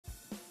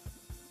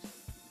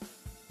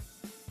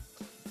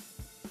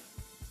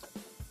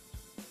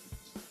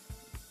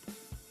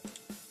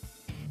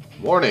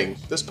Warning,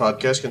 this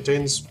podcast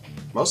contains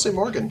mostly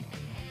Morgan.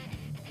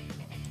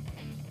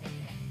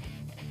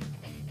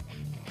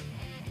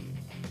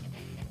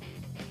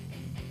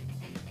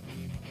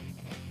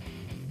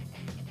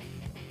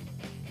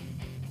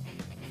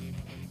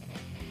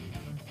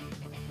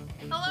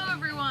 Hello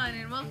everyone,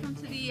 and welcome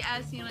to the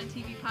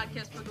ASOTV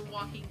podcast for The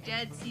Walking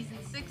Dead, Season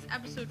 6,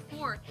 Episode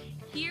 4,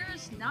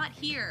 Here's Not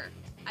Here.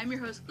 I'm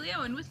your host,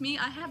 Clio, and with me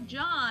I have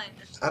John.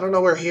 I don't know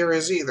where here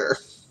is either.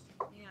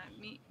 Yeah,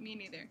 me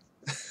neither.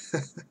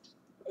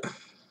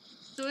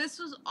 So this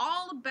was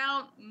all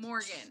about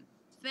Morgan.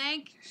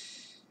 Thank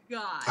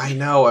God. I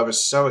know, I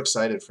was so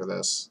excited for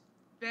this.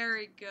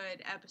 Very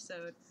good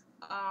episode.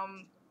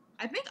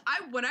 I think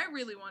what I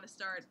really want to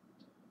start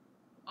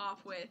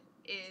off with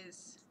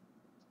is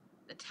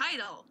the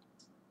title,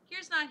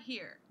 Here's Not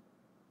Here.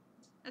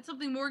 That's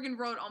something Morgan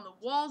wrote on the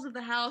walls of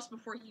the house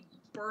before he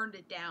burned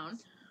it down.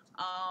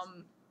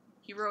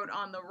 He wrote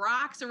on the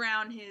rocks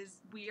around his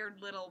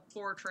weird little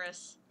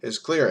fortress. His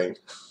clearing.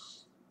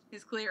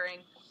 His clearing.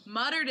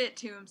 Muttered it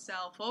to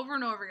himself over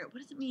and over again.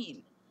 What does it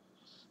mean?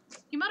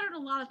 He muttered a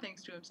lot of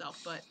things to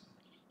himself, but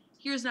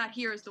Here's Not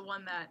Here is the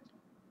one that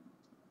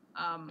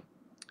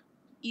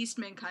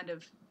Eastman kind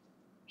of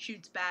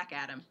shoots back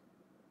at him.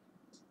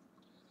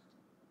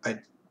 I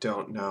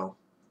don't know.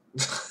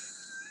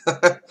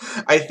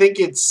 I think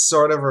it's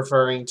sort of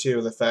referring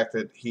to the fact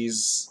that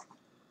he's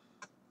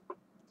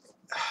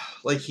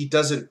like he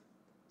doesn't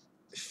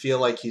feel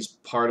like he's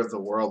part of the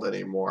world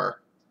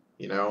anymore,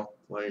 you know?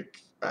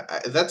 Like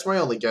that's my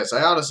only guess.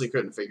 I honestly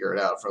couldn't figure it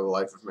out for the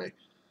life of me.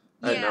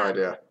 I had no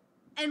idea.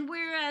 And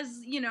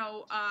whereas,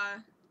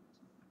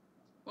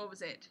 what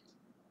was it?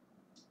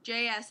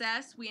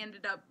 JSS, we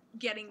ended up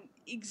getting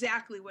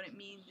exactly what it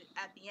means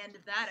at the end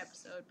of that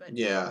episode, but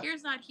yeah.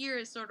 Here's Not Here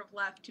is sort of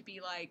left to be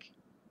like,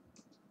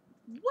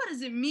 what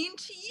does it mean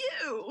to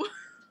you?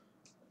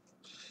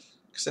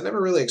 Because I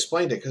never really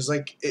explained it. Because,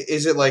 like,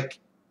 is it like,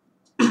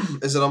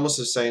 is it almost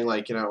as saying,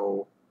 like, you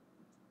know,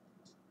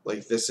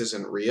 like this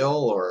isn't real?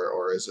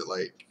 Or is it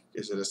like,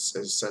 is it a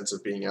sense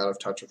of being out of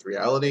touch with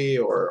reality?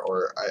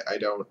 Or I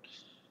don't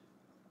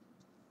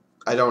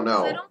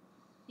know.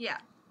 Yeah.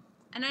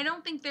 And I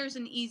don't think there's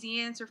an easy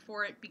answer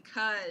for it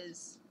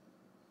because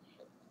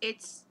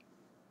it's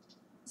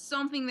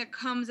something that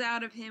comes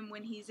out of him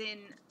when he's in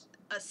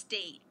a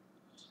state.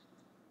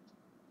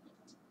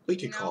 We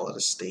could call it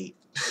a state.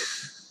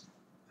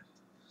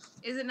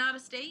 Is it not a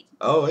state?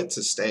 Oh, it's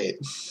a state.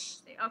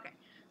 Okay.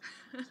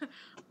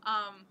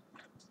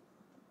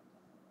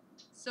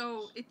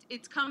 So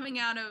it's coming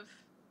out of.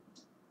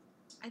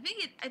 I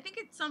think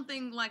it's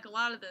something like a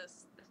lot of the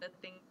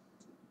things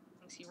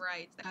he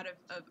writes out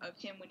of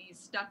him when he's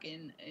stuck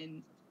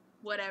in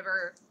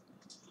whatever.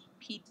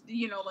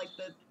 Like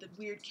the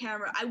weird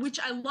camera. Which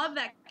I love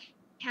that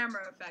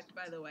camera effect,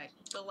 by the way.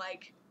 The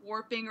like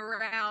warping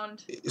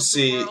around.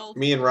 See,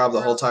 me and Rob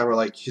the whole time were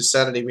like, his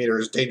sanity meter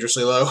is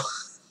dangerously low.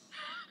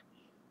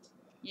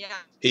 Yeah.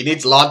 He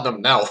needs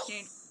laudanum now.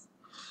 Is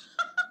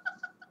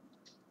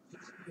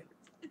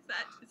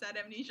that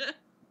amnesia?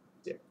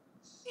 Yeah.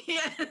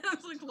 Yeah,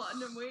 it's like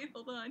laudanum. Wait,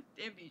 hold on.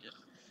 Amnesia.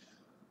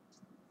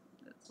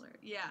 That's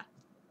hilarious. Yeah.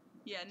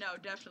 Yeah, no,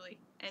 definitely.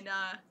 And,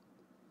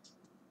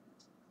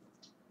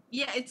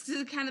 yeah, it's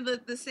kind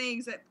of the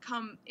sayings that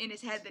come in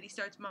his head that he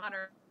starts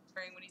monitoring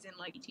when he's in,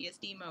 like,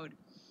 PTSD mode.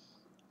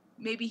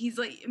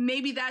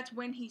 Maybe that's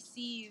when he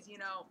sees,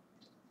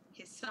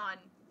 his son,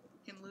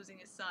 him losing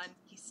his son.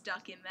 He's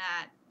stuck in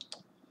that.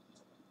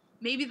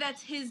 Maybe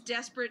that's his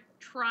desperate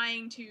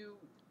trying to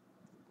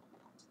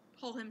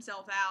pull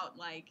himself out,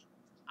 like,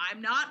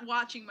 I'm not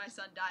watching my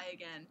son die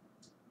again.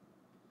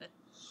 That's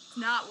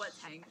not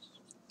what's hanging.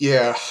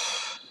 Yeah.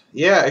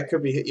 Yeah, it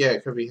could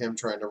be him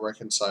trying to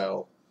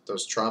reconcile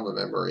those trauma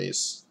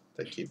memories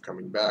that keep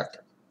coming back.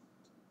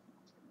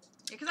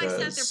 Because I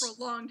sat there for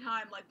a long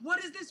time, like, what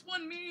does this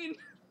one mean?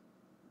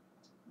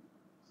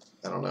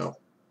 I don't know.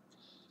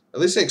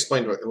 At least he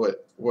explained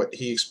what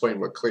he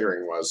explained what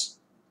clearing was.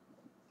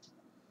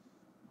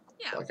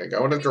 Yeah. Like I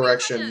go in a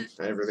direction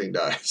and everything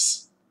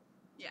dies.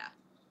 Yeah.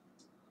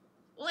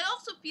 Well, I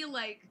also feel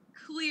like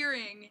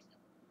clearing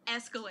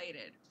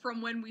escalated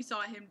from when we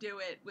saw him do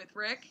it with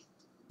Rick.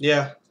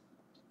 Yeah.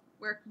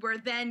 Where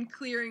then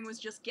clearing was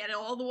just get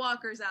all the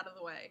walkers out of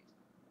the way.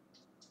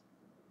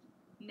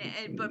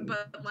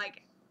 But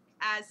like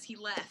as he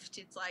left,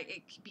 it's like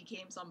it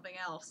became something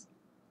else.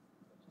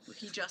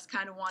 He just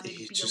kind of wanted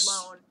to be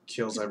alone.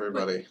 Kills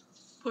everybody.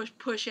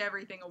 Push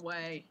everything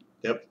away.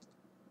 Yep.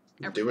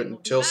 Do it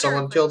until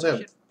someone killed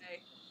him.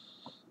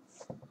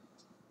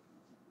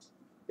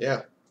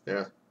 Yeah.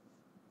 But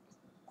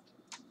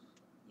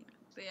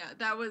yeah,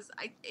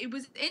 it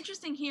was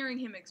interesting hearing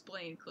him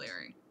explain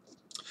clearing.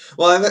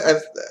 Well,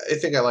 I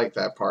think I like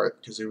that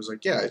part because he was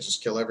like, yeah, I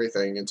just kill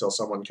everything until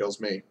someone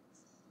kills me.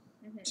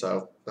 Mm-hmm.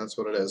 So that's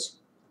what it is.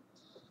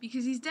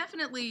 Because he's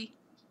definitely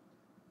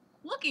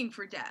looking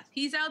for death.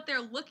 He's out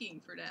there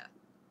looking for death.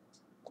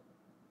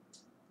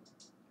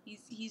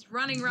 He's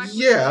running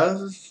recklessly.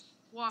 Yeah.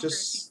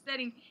 Walkers.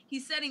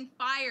 He's setting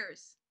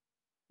fires.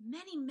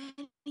 Many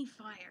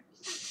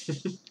fires.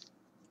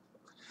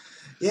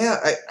 Yeah,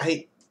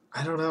 I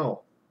don't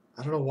know.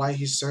 I don't know why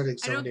he's starting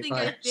I so don't many think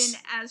I've been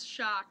fires. as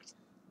shocked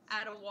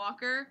at a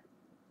walker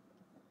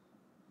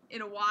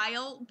in a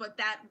while, but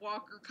that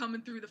walker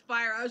coming through the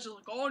fire, I was just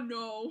like, oh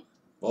no.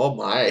 Oh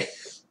my.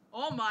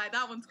 Oh my,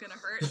 that one's gonna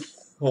hurt.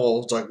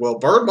 Well, it's like, well,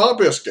 burn my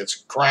biscuits.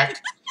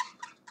 Crack.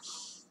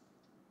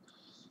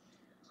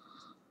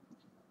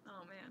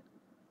 Oh man.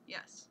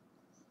 Yes.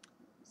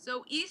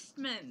 So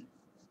Eastman.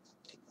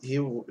 He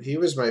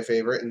was my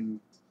favorite, and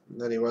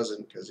then he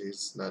wasn't because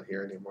he's not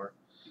here anymore.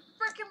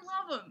 Freaking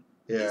love him.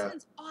 Yeah.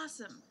 Eastman's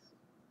awesome.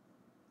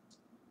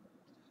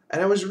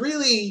 And I was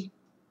really,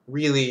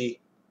 really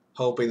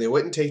hoping they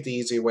wouldn't take the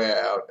easy way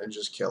out and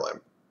just kill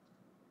him.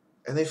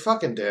 And they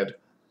fucking did.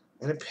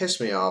 And it pissed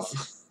me off.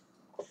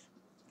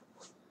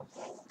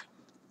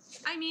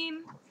 I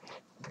mean,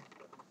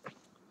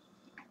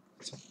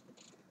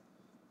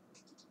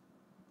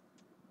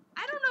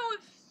 I don't know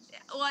if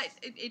well,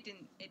 it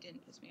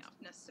didn't piss me off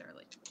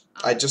necessarily.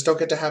 I just don't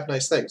get to have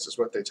nice things, is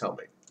what they tell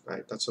me.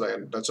 Right? That's what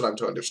I'm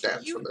to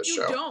understand from this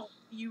show. You don't.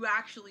 You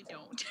actually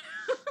don't.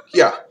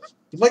 Yeah.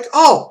 I'm like,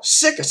 oh,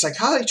 sick, a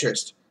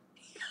psychiatrist.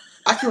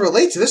 I can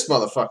relate to this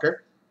motherfucker.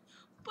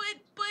 But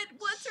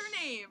what's her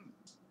name?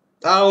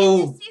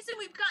 Oh, in this season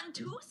we've gotten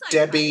 2 psychiatrists.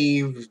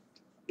 Debbie,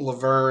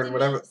 Laverne, Denise.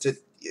 whatever.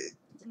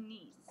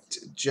 Denise.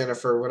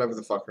 Jennifer, whatever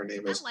the fuck her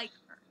name is. I like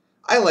her.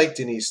 I like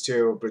Denise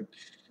too, but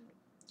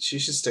she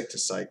should stick to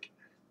psych.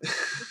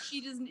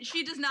 She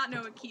does not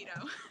know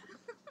Aikido.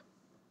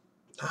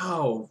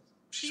 No.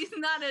 She's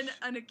not an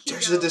Aikido.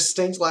 There's a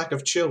distinct lack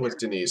of chill with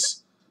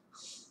Denise.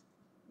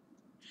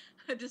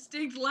 A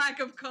distinct lack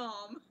of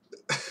calm.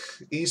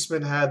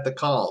 Eastman had the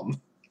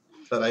calm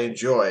that I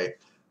enjoy,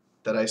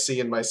 that I see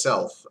in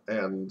myself,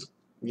 and,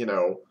 you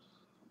know,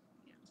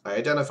 I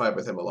identified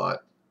with him a lot,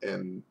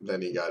 and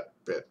then he got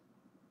bit.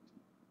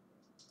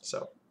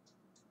 So,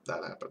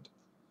 that happened.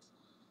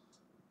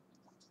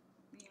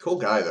 Yeah. Cool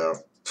guy, though.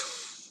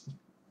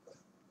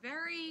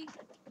 Very...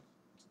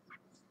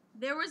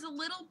 There was a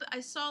little... I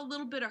saw a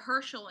little bit of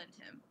Herschel in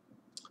him.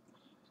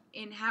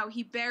 In how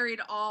he buried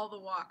all the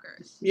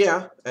walkers.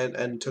 Yeah,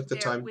 and took the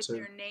time with to...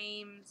 their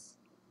names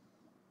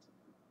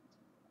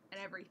and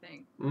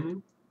everything. Mm-hmm.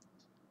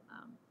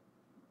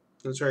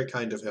 It was very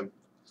kind of him.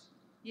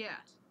 Yeah.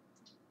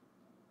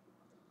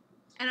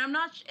 And I'm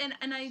not...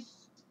 And I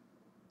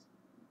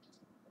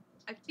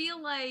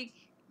feel like...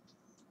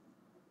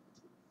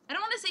 I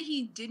don't want to say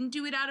he didn't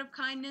do it out of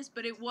kindness,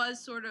 but it was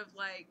sort of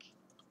like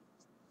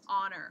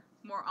honor.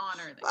 More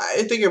honor.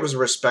 I think it was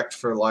respect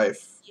for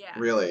life, yeah.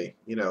 Really.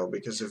 You know,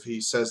 because if he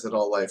says that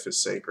all life is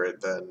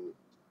sacred, then,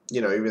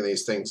 you know, even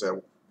these things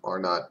that are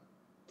not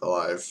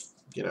alive,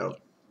 you know,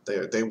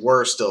 they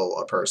were still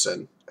a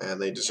person,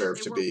 and they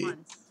deserve to be...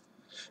 Once.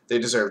 They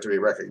deserve to be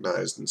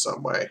recognized in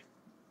some way.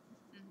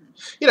 Mm-hmm.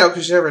 You know,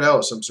 because you never know.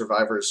 Some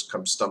survivors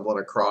come stumbling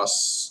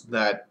across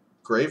that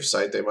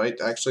gravesite. They might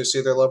actually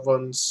see their loved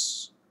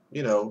ones,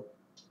 you know,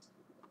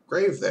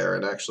 grave there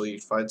and actually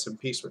find some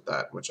peace with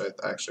that, which I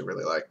actually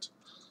really liked.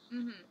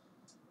 Mm-hmm.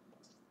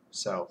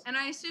 So. And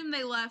I assume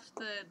they left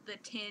the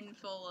tin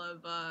full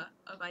of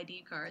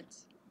ID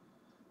cards.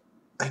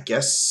 I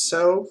guess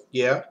so.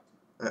 Yeah.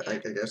 I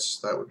guess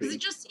that would be. Because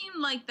it just seemed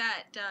like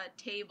that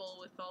table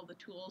with all the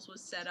tools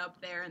was set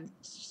up there and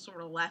sort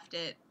of left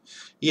it.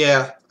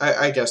 Yeah,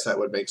 I guess that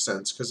would make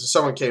sense. Because if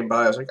someone came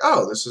by, I was like,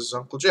 oh, this is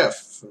Uncle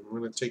Jeff. I'm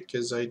going to take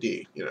his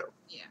ID, you know.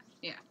 Yeah,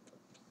 yeah.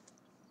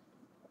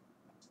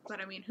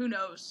 But, I mean, who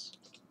knows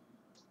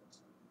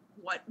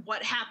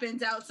what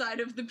happens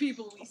outside of the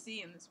people we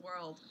see in this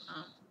world.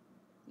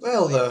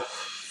 Well, the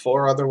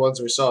 4 other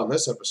ones we saw in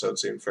this episode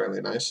seemed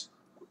fairly nice.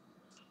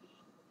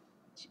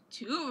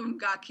 2 of them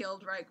got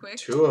killed right quick.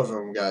 2 of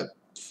them got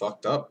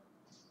fucked up.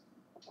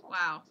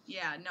 Wow.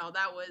 Yeah, no,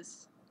 that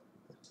was...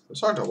 It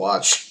was hard to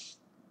watch.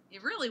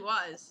 It really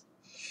was.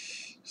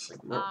 It's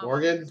like,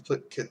 Morgan?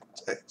 God,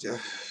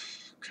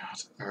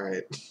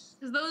 alright.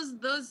 Because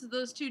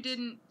those 2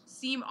 didn't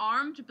seem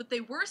armed, but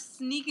they were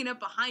sneaking up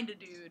behind a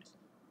dude.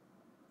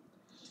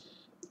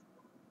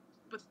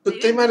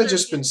 But they might have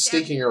just been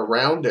sneaking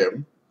around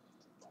him.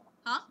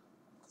 Huh?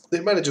 They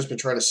might have just been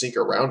trying to sneak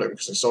around him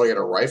because they saw he had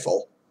a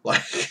rifle.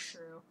 Like, that's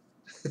true.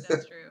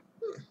 That's true.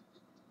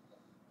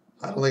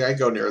 I don't think I'd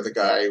go near the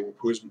guy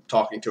who's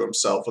talking to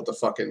himself with the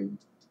fucking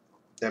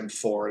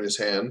M4 in his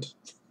hand.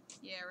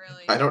 Yeah,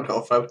 really. I don't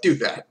know if I would do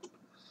that.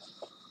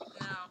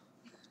 No.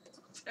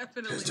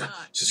 Definitely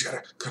not. Just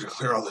gotta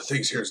clear all the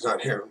things here. It's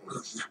not here.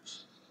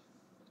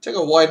 Take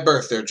a wide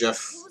berth there,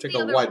 Jeff. Take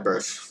a wide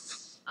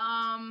berth.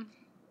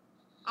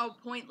 Oh,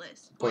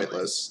 pointless.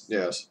 Pointless,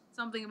 yes.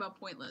 Something about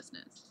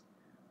pointlessness.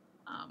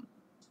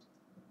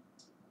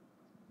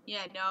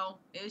 Yeah, no.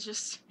 It was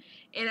just...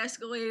 It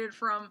escalated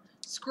from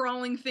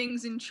scrawling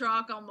things in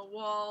chalk on the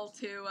wall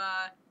to,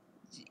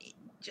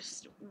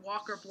 just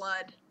walker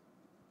blood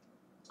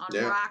on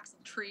rocks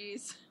and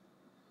trees.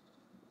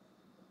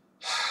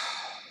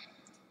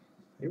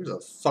 He was a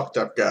fucked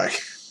up guy.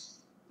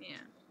 Yeah.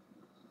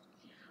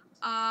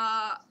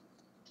 I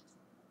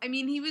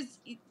mean, he was...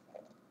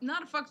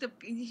 not a fucked up.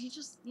 He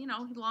just, he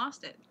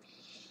lost it.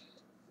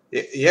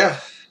 Yeah,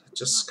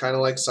 just kind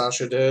of like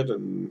Sasha did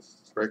and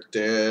Rick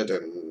did,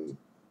 and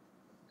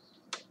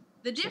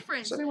the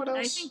difference, anyone else?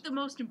 And I think the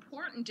most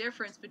important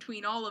difference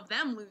between all of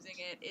them losing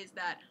it is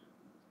that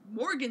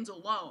Morgan's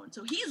alone,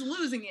 so he's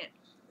losing it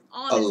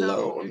on his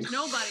own. There's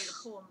nobody to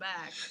pull him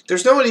back.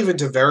 There's no one even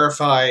to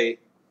verify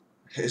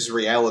his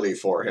reality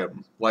for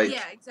him. Like,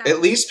 yeah, exactly.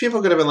 At least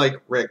people could have been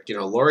like, Rick,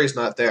 Lori's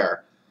not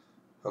there.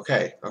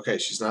 Okay,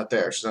 she's not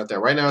there. She's not there.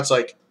 Right now it's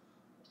like,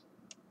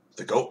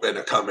 the goatmen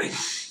are coming.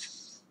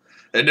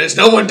 And there's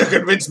no one to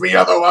convince me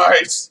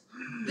otherwise.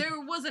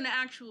 There was an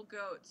actual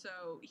goat,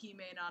 so he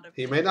may not have.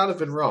 He may not have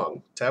been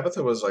wrong.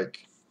 Tabitha was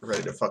like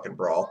ready to fucking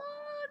brawl.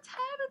 Oh,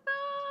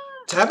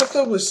 Tabitha!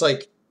 Tabitha was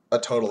like a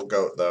total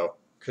goat though,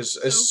 because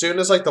as soon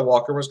as like the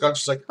walker was gone,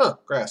 she's like, "Huh,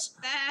 grass."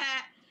 Bah.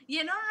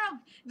 Yeah, no.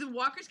 The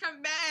walker's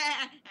coming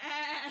back.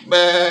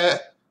 Bah.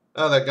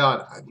 Oh, they're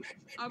gone.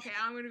 Okay,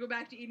 I'm gonna go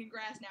back to eating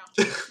grass now.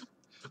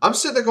 I'm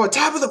sitting there going,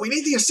 Tabitha, we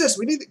need the assist.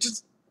 We need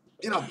just,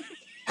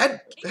 headbutt.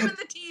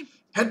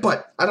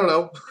 I don't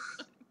know.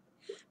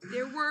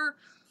 There were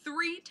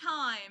 3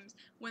 times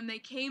when they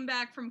came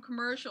back from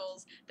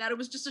commercials that it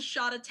was just a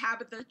shot of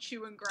Tabitha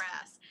chewing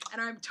grass,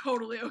 and I'm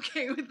totally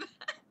okay with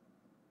that.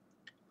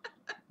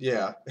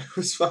 Yeah, it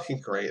was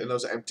fucking great, and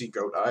those empty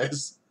goat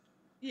eyes.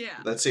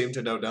 Yeah. That seemed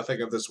to know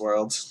nothing of this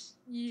world.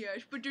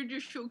 Yes, but they're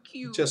just so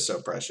cute. Just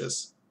so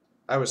precious.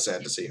 I was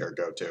sad to see her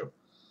go too.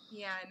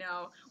 Yeah, I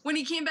know. When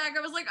he came back,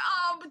 I was like,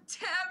 oh, but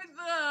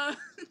Tabitha!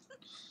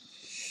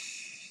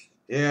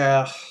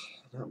 Yeah,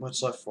 not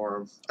much left for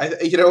him.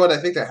 You know what? I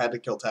think they had to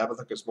kill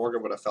Tabitha because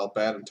Morgan would have felt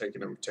bad and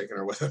taken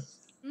her with him.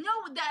 No,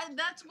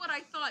 that's what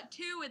I thought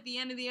too. At the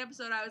end of the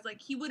episode, I was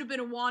like, he would have been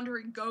a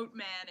wandering goat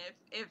man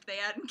if they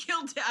hadn't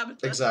killed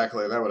Tabitha.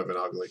 Exactly, that would have been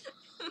ugly.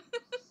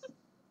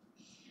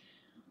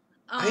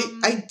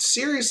 I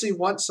seriously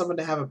want someone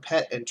to have a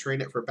pet and train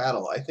it for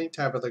battle. I think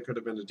Tabitha could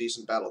have been a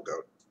decent battle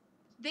goat.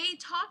 They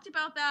talked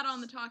about that on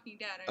The Talking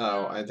Dead.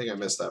 I think I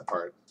missed that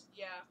part.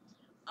 Yeah.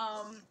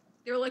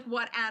 They were like,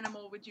 what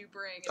animal would you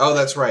bring? And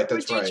that's right, Who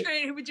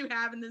would you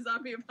have in the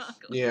zombie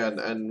apocalypse? Yeah,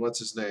 and what's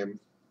his name?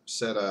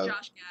 Said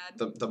Josh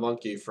Gad. The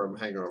monkey from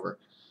Hangover.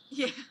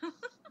 Yeah.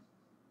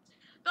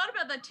 Thought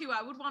about that too.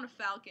 I would want a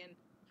falcon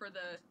for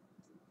the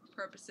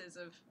purposes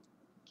of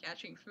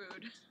catching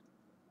food.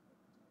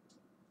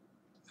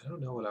 I don't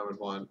know what I would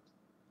want.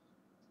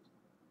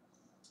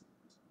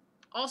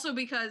 Also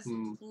because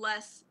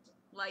less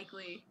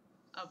likely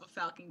of a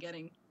falcon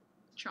getting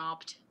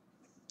chomped.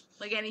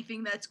 Like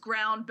anything that's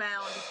ground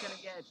bound is gonna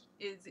get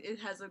it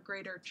has a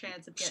greater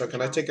chance of getting. So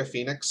can I take a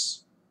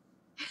phoenix?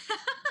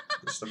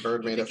 It's the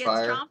bird made of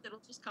fire. Chomped,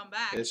 it'll just come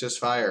back. It's just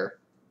fire.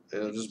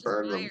 It'll just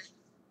burn them.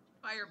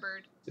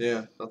 Firebird.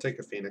 Yeah, I'll take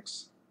a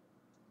phoenix.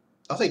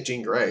 I'll take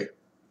Jean Grey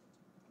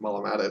while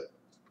I'm at it.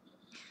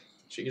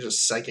 She can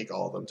just psychic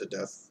all of them to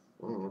death.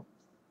 Mind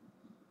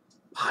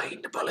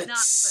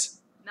bullets.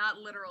 Not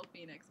literal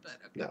phoenix, but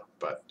okay. No,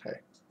 but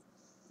hey.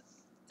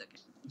 It's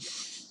okay.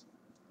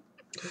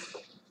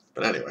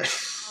 But anyway,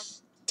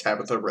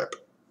 Tabitha Rip.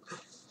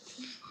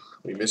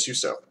 We miss you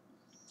so.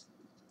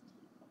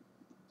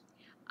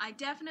 I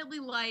definitely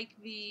like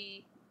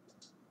the,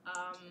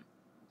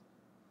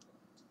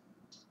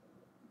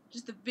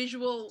 just the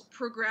visual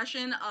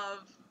progression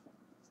of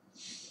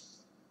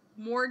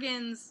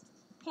Morgan's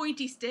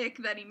pointy stick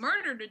that he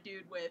murdered a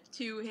dude with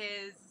to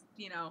his,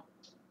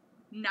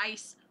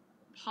 nice,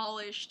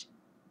 polished,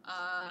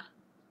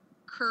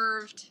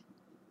 curved,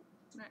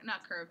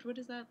 not curved, what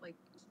is that? Like,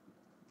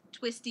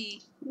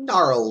 twisty.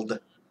 Gnarled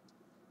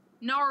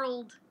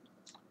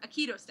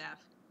Aikido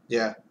staff.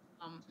 Yeah.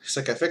 It's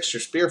like, I fixed your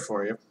spear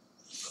for you.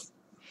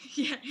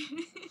 Yeah.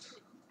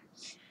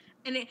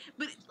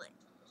 But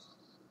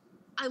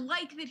I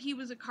like that he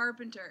was a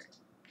carpenter,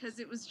 because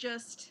it was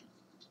just,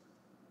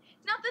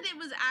 not that it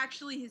was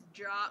actually his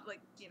job, but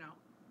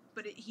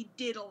he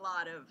did a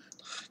lot of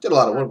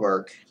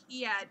woodwork.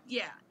 He had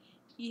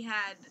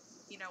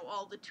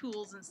all the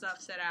tools and stuff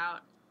set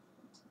out.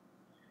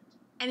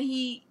 And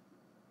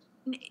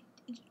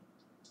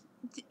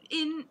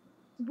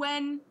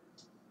when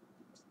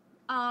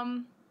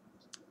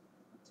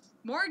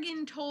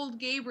Morgan told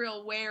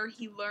Gabriel where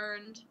he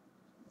learned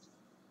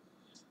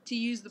to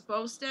use the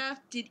bow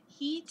staff, did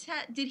he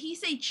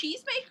say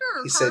cheesemaker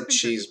or carpenter? He said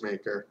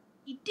cheesemaker.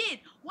 He did.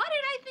 Why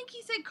did I think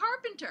he said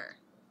carpenter?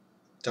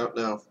 Don't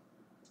know.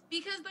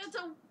 Because that's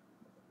a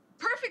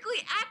perfectly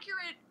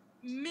accurate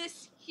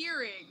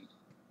mishearing.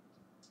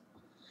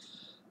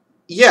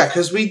 Yeah,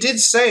 because we did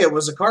say it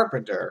was a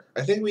carpenter.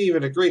 I think we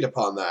even agreed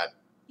upon that.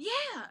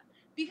 Yeah,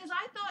 because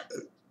I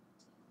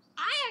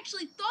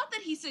actually thought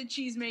that he said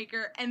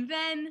cheesemaker, and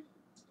then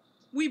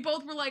we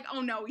both were like,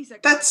 oh no, he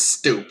said carpenter. That's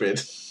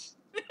stupid.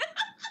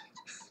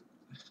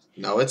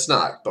 No, it's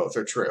not. Both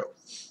are true.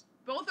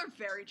 Both are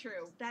very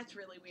true. That's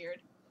really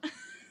weird.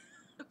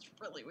 That's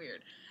really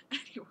weird.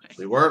 Anyway.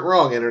 We weren't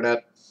wrong,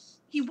 Internet.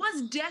 He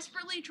was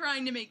desperately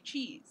trying to make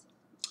cheese.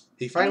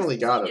 He finally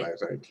got it, I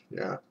think.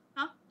 Yeah.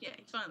 Huh? Yeah,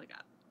 he finally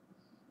got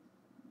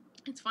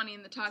It's funny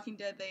in the Talking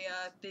Dead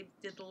they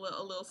did a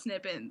little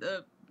snippet,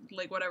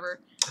 like whatever.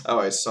 Oh,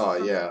 I saw.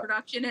 From Yeah.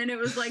 production, and it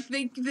was like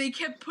they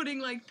kept putting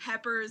like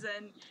peppers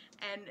and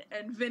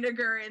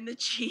vinegar in the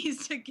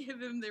cheese to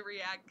give him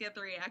get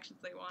the reactions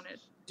they wanted.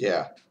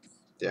 Yeah.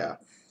 Yeah.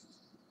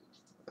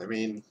 I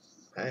mean,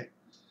 hey.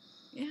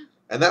 Yeah.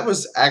 And that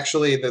was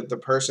actually the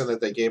person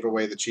that they gave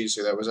away the cheese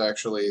to. That was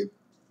actually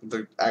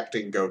the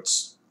acting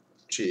goat's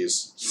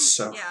cheese.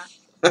 So Yeah.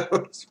 that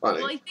was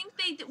funny. Well, I think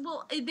they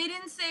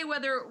didn't say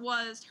whether it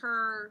was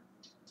her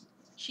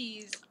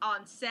cheese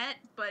on set,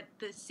 but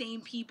the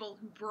same people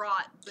who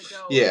brought the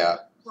goat Yeah.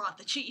 brought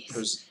the cheese.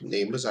 Whose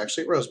name was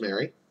actually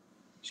Rosemary.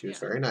 She was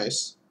very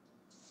nice.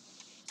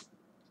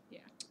 Yeah.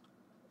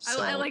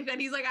 So, I like that.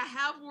 He's like, I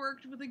have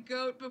worked with a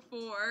goat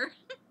before.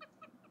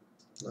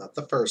 not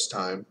the first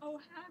time. Oh,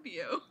 have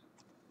you?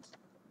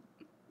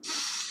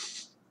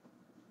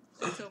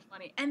 That's so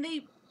funny. And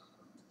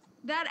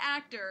that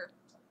actor,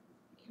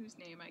 whose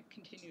name I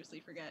continuously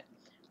forget.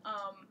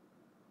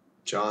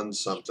 John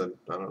something.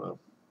 I don't know.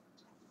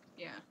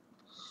 Yeah.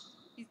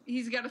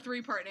 He's got a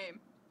 3-part name.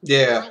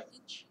 Yeah.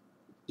 Lynch,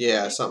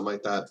 yeah, something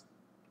like that.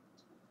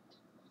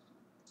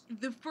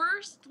 The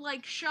first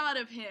like shot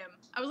of him,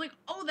 I was like,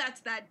 oh, that's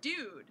that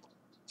dude.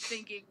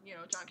 Thinking,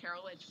 John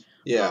Carroll Lynch.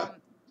 Yeah.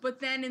 But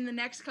then in the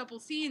next couple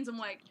scenes, I'm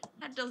like,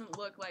 that doesn't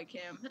look like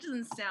him. That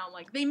doesn't sound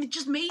like. They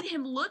just made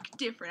him look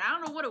different. I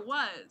don't know what it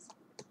was.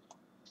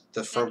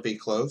 The frumpy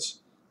clothes?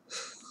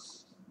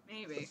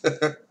 Maybe.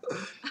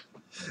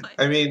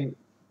 I mean,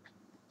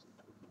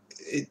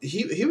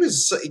 he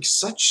was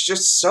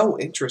just so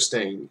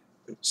interesting.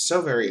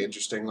 So very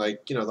interesting.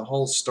 Like, the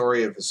whole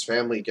story of his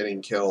family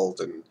getting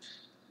killed and,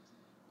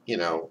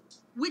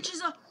 Which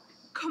is a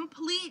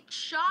complete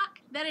shock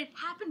that it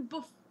happened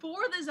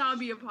before the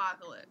zombie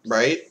apocalypse.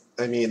 Right?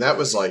 I mean, that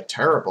was, like,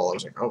 terrible. I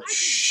was like, oh,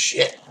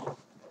 shit.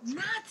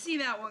 Not see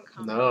that one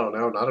coming. No,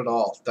 not at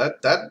all.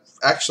 That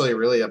actually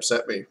really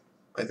upset me.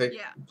 I think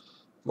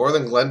more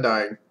than Glenn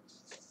dying.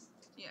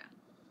 Yeah.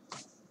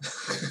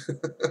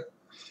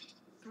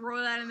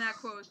 Throw that in that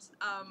quotes.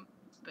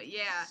 But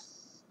yeah.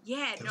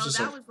 Yeah, no,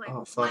 that was like,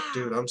 oh, fuck, wow.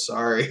 dude, I'm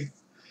sorry.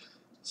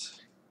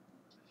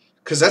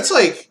 Because that's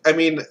like, I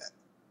mean,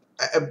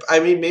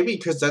 maybe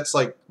because that's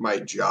like my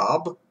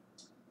job.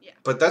 Yeah.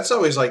 But that's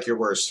always like your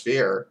worst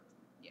fear.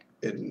 Yeah.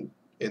 In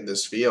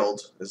this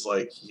field is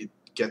like you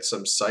get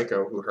some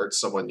psycho who hurts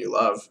someone you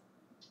love,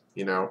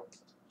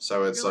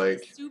 So it's You're like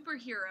a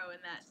superhero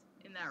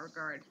in that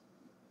regard.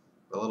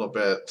 A little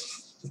bit.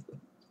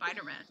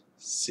 Spider-Man.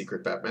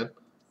 Secret Batman.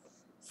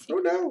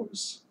 Who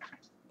knows?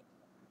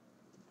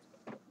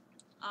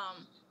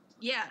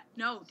 Yeah,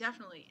 no,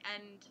 definitely.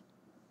 And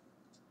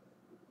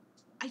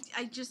I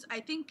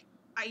think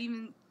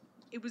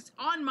it was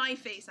on my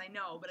face, I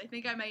know, but I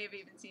think I may have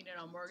even seen it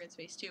on Morgan's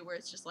face too, where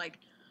it's just like,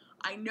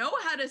 I know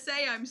how to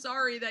say I'm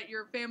sorry that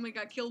your family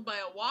got killed by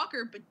a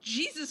walker, but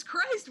Jesus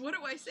Christ, what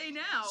do I say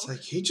now? It's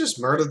like, he just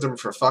murdered them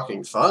for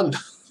fucking fun.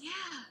 Yeah.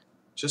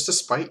 Just to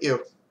spite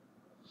you.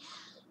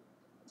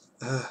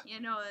 Yeah,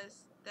 no,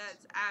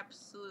 that's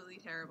absolutely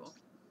terrible.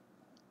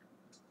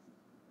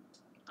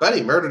 But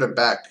he murdered him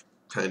back,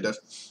 kind of.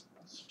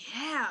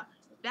 Yeah,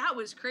 that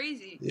was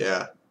crazy.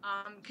 Yeah.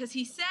 Because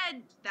he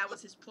said that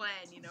was his plan,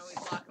 he'd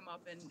lock him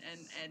up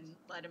and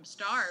let him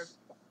starve.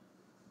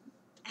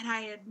 And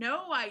I had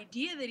no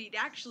idea that he'd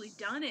actually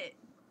done it.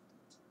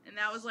 And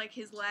that was like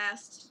his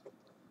last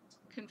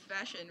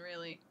confession,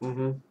 really,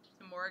 to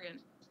Morgan.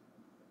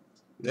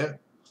 Yeah.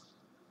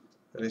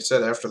 And he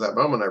said, after that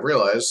moment, I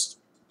realized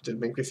it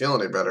didn't make me feel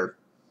any better.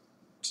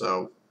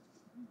 So,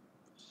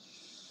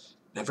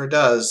 never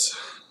does.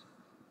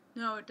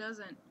 No, it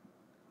doesn't.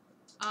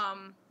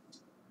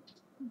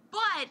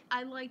 But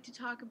I like to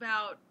talk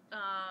about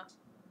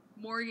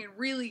Morgan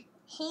really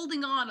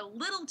holding on a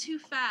little too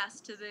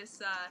fast to the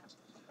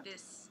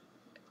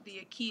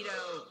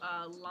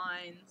Aikido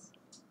lines.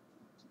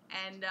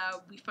 And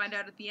we find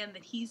out at the end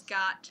that he's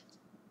got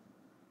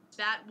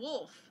that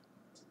wolf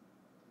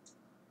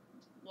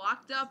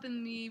locked up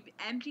in the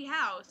empty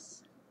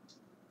house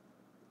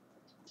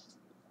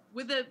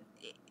with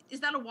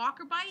is that a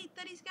walker bite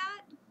that he's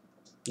got?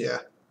 Yeah.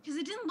 Because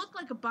it didn't look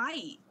like a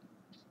bite.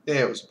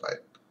 Yeah, it was a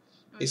bite.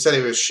 He said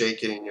he was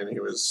shaking and he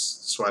was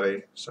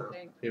sweaty, so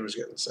he was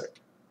getting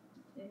sick.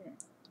 Yeah.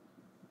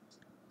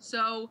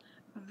 So,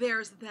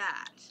 there's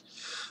that.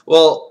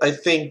 Well, I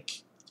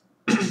think...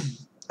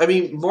 I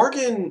mean,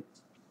 Morgan...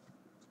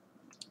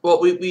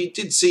 Well, we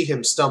did see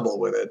him stumble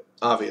with it,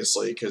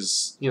 obviously,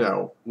 because,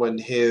 when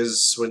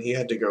he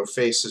had to go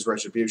face his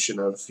retribution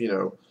of, hey,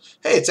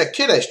 it's that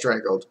kid I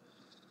strangled.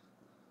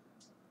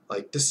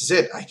 Like, this is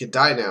it. I could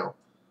die now.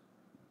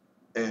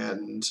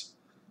 And,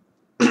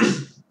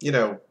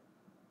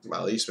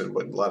 well, Eastman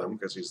wouldn't let him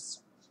because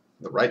he's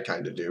the right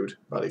kind of dude,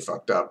 but he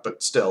fucked up.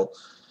 But still,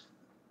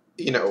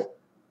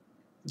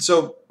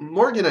 so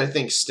Morgan, I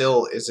think,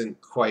 still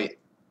isn't quite,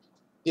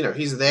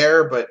 he's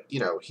there, but,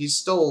 he's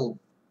still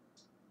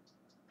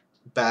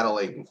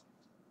battling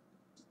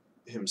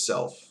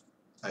himself,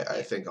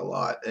 I think, a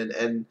lot.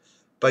 And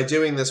by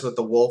doing this with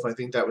the wolf, I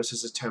think that was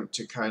his attempt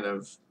to kind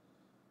of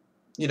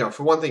you know,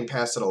 for one thing,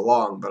 pass it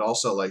along, but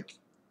also, like,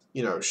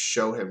 you know,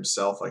 show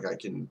himself, like, I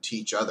can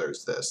teach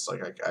others this.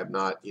 Like, I'm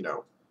not, you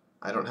know,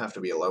 I don't have to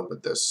be alone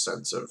with this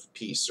sense of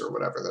peace or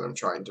whatever that I'm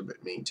trying to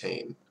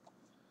maintain.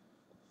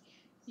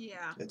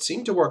 Yeah. It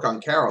seemed to work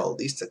on Carol, at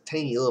least a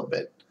tiny little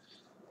bit.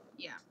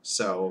 Yeah.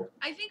 So.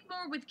 I think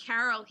more with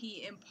Carol,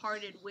 he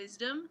imparted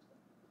wisdom.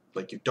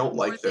 Like, you don't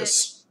more like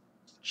this.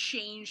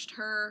 Changed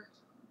her.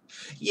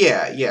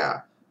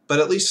 Yeah. But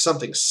at least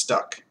something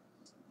stuck.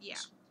 Yeah,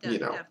 you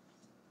know. definitely.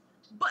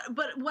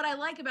 But what I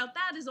like about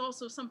that is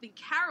also something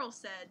Carol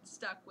said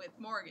stuck with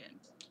Morgan.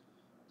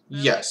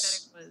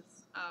 Yes. I like that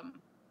it was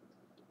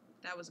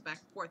that was a back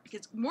and forth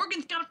because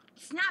Morgan's gotta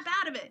snap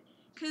out of it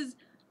because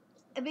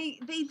they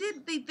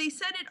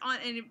said it on,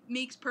 and it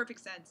makes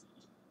perfect sense.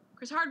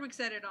 Chris Hardwick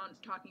said it on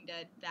Talking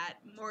Dead that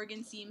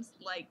Morgan seems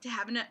like to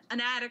have an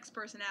addict's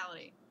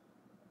personality,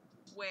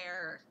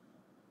 where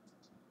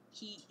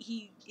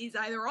he is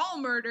either all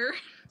murder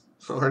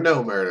or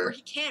no murder, or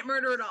he can't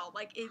murder at all.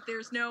 Like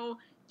there's no,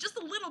 just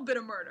a little bit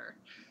of murder.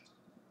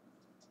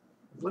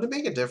 Would it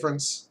make a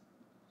difference?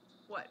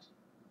 What?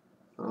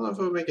 I don't know if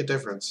it would make a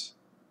difference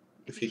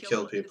if he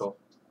killed people.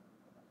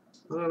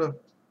 I don't know. I don't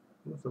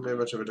know if it made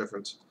much of a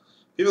difference.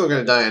 People are going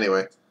to die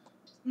anyway.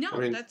 No, I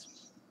mean,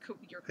 that's...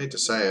 You're hate to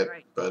say it,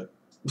 right. but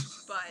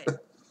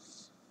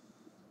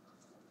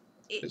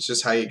it's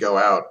just how you go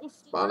out,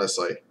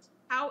 honestly.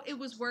 How it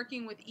was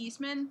working with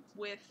Eastman,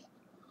 with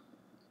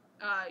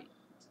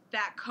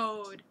that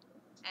code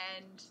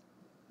and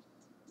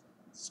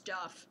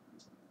stuff,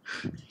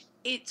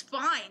 it's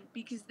fine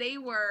because they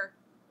were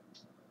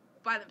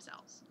by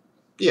themselves.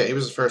 Yeah, he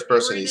was the first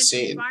person he's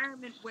seen. They were in an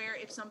environment where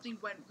if something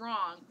went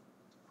wrong,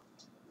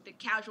 the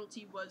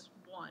casualty was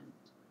one.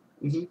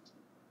 Mm-hmm.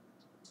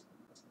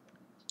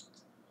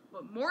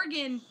 But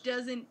Morgan's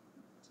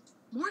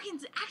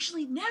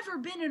actually never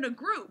been in a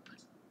group.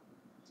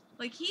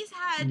 Like, he's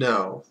had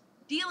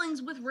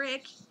dealings with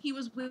Rick. He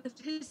was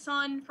with his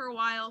son for a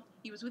while.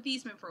 He was with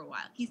Eastman for a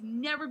while. He's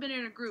never been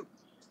in a group.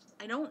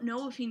 I don't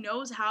know if he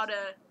knows how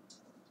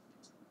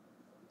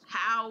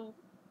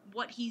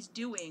what he's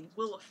doing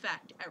will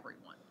affect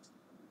everyone.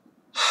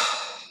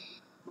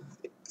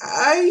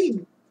 I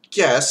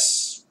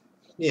guess,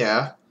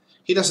 yeah.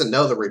 He doesn't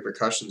know the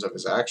repercussions of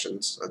his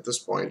actions at this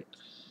point.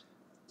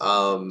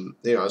 You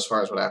know, as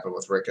far as what happened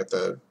with Rick in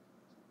the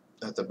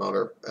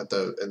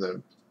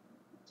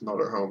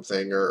motorhome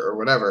thing or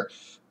whatever.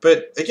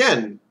 But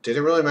again, did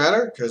it really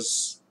matter?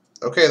 Because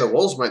okay, the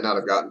wolves might not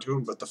have gotten to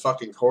him, but the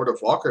fucking horde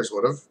of walkers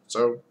would have.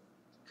 So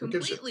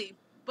completely.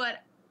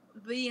 But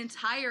the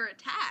entire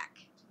attack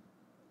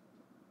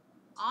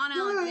on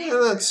Alexandria.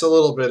 Yeah, that's a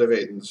little bit of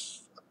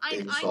Aiden's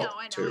fault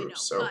too. I know.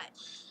 So, but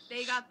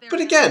they got their.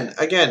 But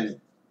again,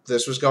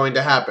 this was going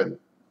to happen,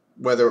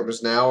 whether it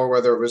was now or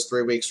whether it was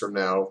 3 weeks from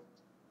now.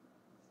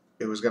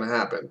 It was going to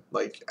happen.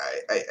 Like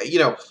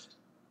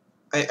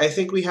I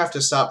think we have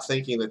to stop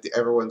thinking that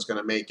everyone's going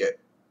to make it,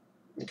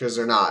 because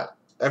they're not.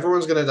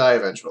 Everyone's going to die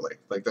eventually.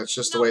 Like, that's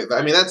just the way.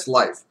 I mean, that's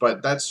life,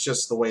 but that's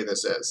just the way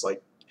this is.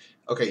 Like,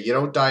 okay, you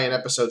don't die in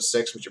episode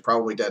 6, but you're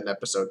probably dead in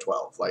episode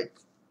 12. Like,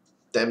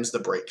 them's the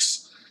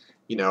breaks,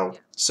 you know. Yeah.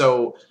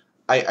 So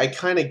I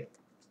kind of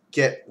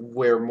get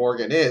where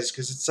Morgan is,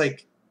 because it's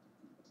like,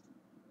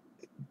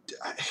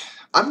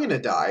 I'm going to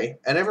die,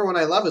 and everyone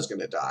I love is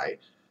going to die,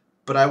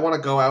 but I want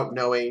to go out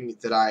knowing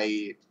that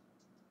I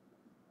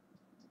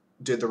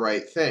did the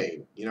right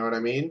thing. You know what I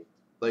mean?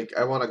 Like,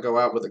 I want to go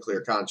out with a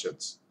clear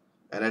conscience,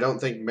 and I don't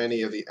think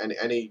many of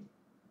any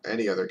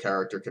other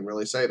character can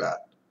really say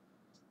that.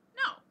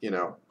 No. You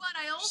know. But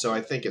I also so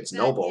I think it's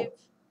noble.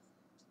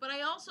 But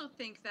I also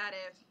think that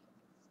if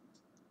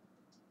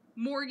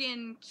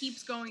Morgan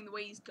keeps going the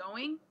way he's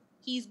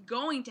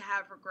going to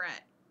have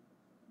regret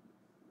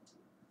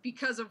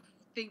because of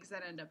things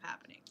that end up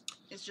happening.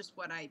 It's just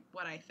what I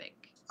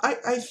think.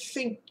 I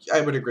think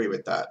I would agree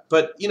with that.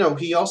 But, you know,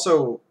 he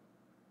also,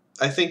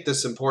 I think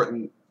this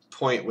important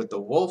point with the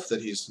wolf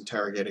that he's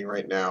interrogating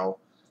right now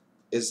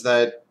is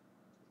that,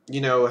 you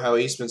know, how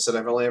Eastman said,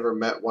 I've only ever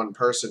met one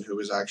person who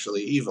was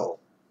actually evil.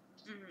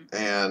 Mm-hmm.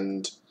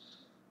 And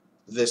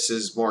this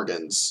is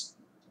Morgan's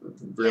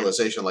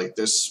realization. Like,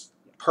 this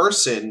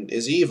person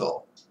is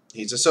evil.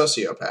 He's a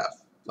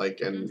sociopath. Like,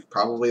 and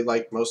probably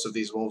like most of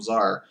these wolves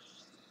are,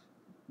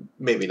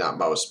 maybe not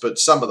most, but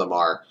some of them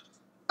are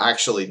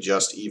actually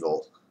just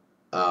evil.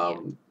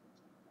 And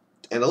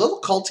a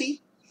little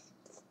culty.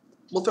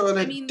 We'll throw in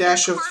a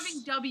dash of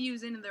carving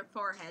W's into their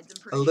foreheads.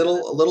 A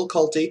little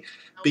culty,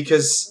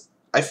 because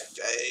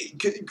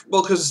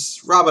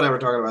because Rob and I were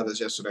talking about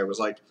this yesterday. Was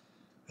like,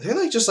 are they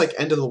like just like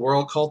end of the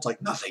world cult? Like,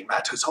 nothing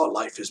matters, all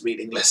life is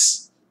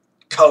meaningless.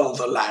 Cull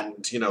the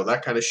land, you know,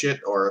 that kind of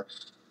shit. Or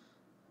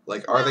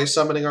like, are they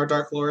summoning our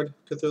Dark Lord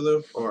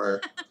Cthulhu?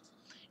 Or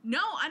no,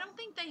 I don't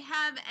think they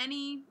have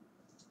any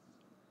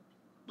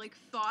like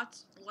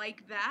thoughts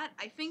like that.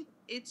 I think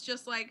it's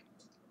just like,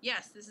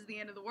 yes, this is the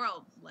end of the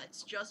world.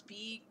 Let's just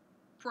be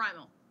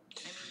primal.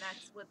 I mean,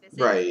 that's what this is.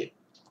 Right.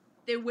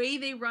 The way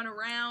they run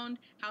around,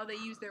 how they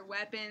use their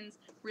weapons,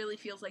 really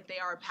feels like they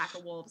are a pack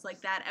of wolves.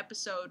 Like that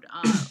episode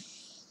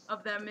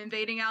of them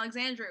invading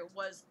Alexandria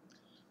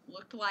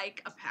looked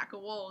like a pack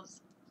of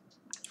wolves.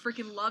 I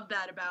freaking love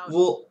that about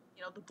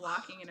the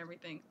blocking and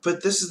everything.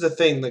 But this is the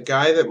thing: the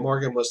guy that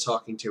Morgan was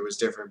talking to was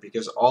different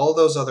because all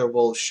those other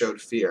wolves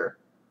showed fear.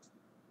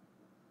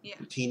 Yeah.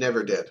 He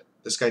never did.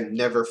 This guy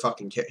never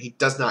fucking cared. He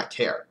does not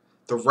care.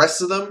 The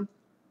rest of them,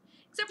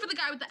 except for the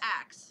guy with the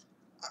axe.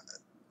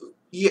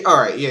 Yeah, all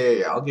right,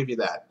 yeah. I'll give you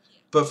that.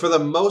 But for the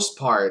most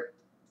part,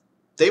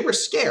 they were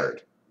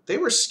scared. They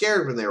were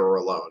scared when they were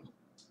alone.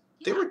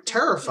 They were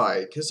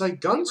terrified because like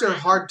guns are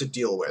hard to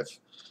deal with,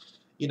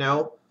 you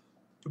know.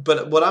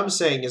 But what I'm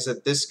saying is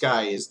that this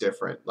guy is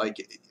different.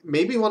 Like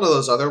maybe one of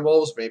those other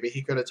wolves, maybe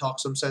he could have talked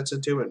some sense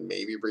into and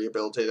maybe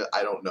rehabilitated.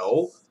 I don't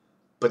know.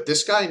 But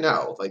this guy,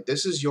 no. Like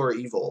this is your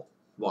evil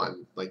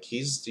one. Like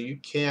you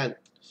can't.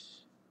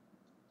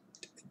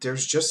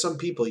 There's just some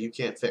people you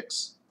can't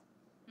fix,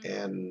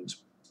 and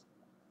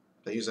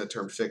I use that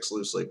term "fix"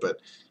 loosely, but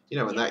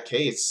in that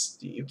case,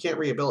 you can't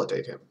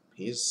rehabilitate him.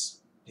 He is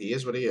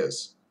what he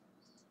is.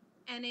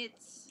 And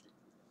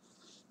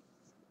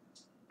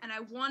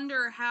I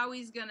wonder how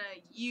he's gonna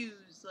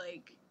use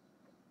like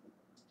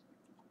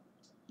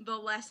the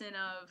lesson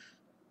of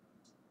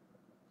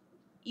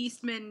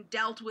Eastman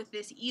dealt with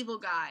this evil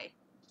guy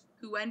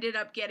who ended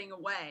up getting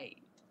away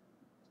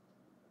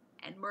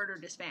and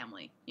murdered his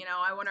family.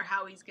 I wonder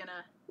how he's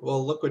gonna.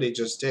 Well, look what he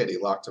just did. He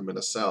locked him in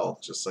a cell,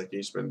 just like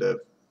Eastman did.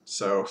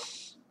 So.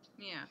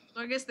 Yeah.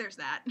 So I guess there's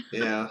that.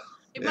 Yeah.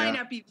 It might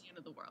not be the end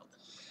of the world.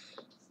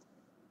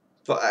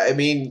 But I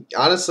mean,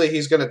 honestly,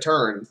 he's gonna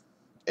turn,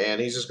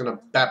 and he's just gonna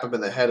bap him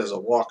in the head as a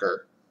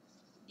walker.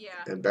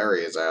 Yeah. And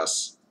bury his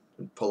ass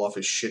and pull off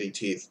his shitty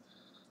teeth.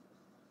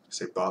 Because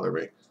they bother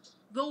me.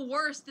 The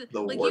worst.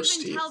 The like worst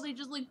you can teeth. tell they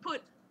just like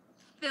put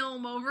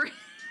film over it.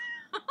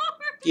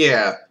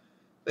 Yeah.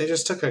 They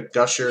just took a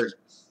gusher,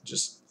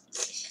 just.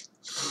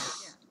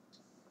 Yeah.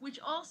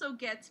 Which also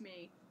gets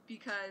me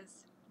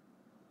because,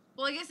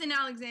 well, I guess in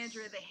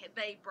Alexandria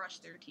they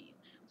brushed their teeth,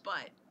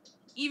 but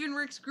even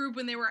Rick's group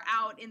when they were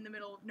out in the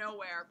middle of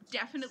nowhere,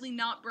 definitely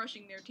not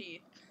brushing their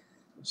teeth.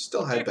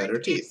 Still had better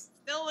teeth.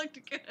 Still looked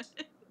good.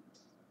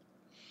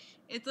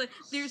 It's like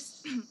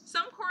there's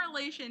some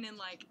correlation in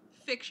like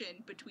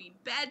fiction between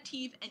bad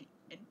teeth and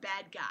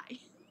bad guy.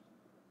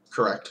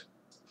 Correct.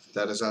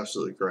 That is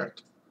absolutely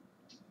correct.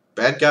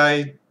 Bad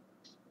guy,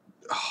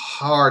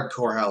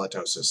 hardcore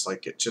halitosis.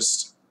 Like, it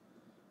just,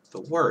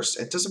 the worst.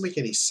 It doesn't make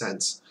any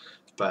sense.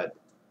 But,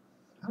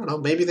 I don't know,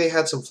 maybe they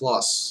had some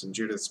floss in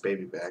Judith's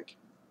baby bag.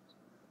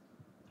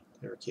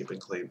 They were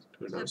keeping clean.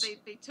 Who knows? That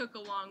they took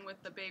along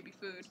with the baby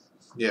food.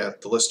 Yeah,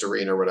 the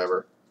Listerine or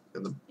whatever.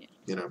 And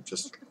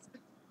just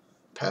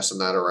passing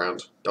that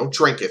around. Don't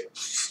drink it.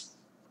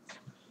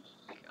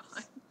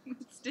 God.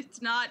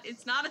 It's not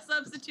a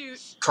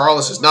substitute. Carl,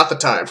 this is not the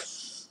time.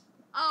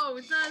 Oh,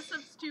 it's not a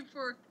substitute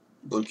for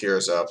Blue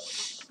Curacao.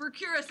 For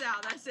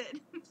Curacao, that's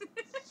it.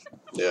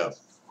 Yeah.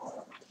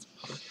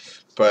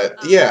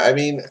 But yeah, I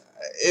mean,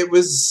 it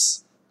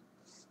was.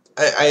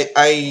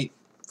 I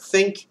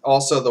think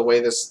also the way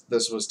this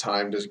was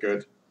timed is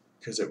good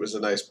because it was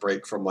a nice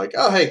break from like,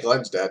 oh hey,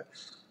 Glenn's dead.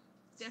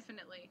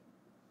 Definitely.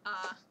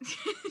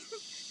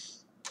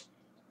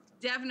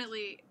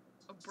 Definitely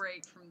a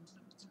break from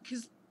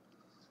because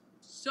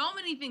so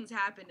many things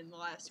happened in the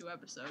last 2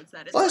 episodes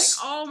that it's like,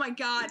 oh my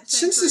god.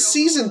 Since the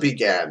season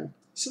began,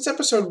 since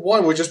episode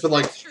 1, we've just been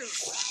like. That's true.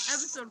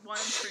 Episode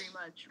 1's pretty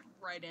much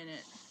right in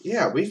it.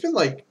 Yeah, we've been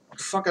like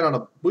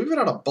we've been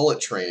on a bullet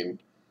train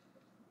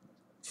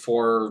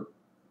for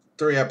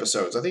 3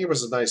 episodes. I think it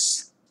was a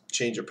nice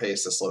change of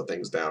pace to slow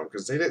things down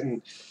because they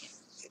didn't.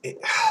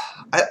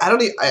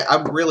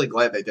 I'm really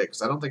glad they did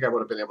because I don't think I would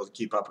have been able to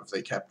keep up if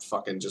they kept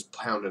fucking just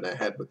pounding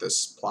ahead with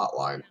this plot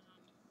line.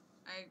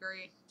 I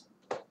agree.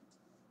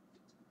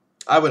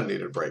 I would have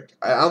needed a break.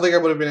 I don't think I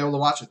would have been able to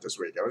watch it this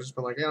week. I would have just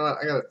been like, you know what,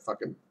 I gotta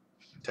fucking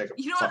take a.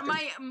 You know what?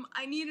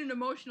 I need an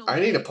emotional. I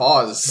need a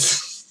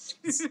pause.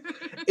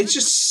 It's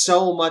just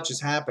so much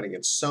is happening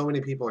and so many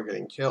people are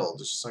getting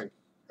killed. It's just like,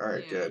 all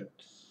right, good.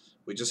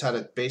 We just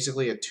had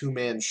basically a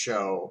 2-man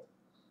show.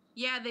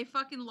 Yeah, they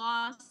fucking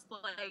lost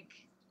like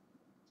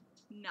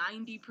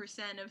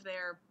 90% of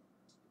their,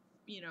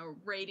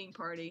 raiding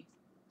party.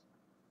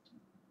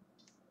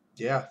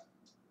 Yeah.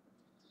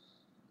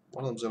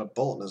 One of them's got a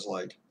bullet in his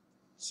leg.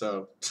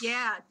 So.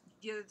 Yeah,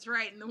 that's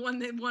right. And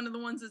one of the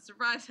ones that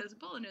survives has a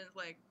bullet in his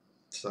leg.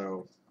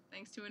 So.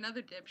 Thanks to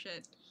another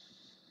dipshit.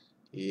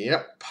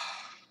 Yep.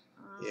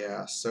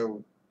 Yeah,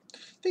 so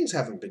things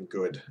haven't been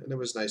good, and it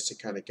was nice to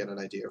kind of get an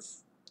idea of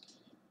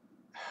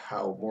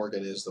how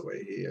Morgan is the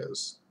way he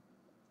is.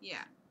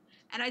 Yeah.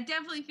 And I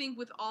definitely think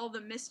with all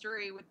the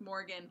mystery with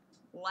Morgan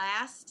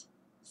last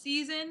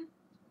season,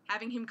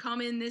 having him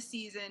come in this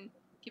season,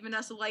 giving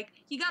us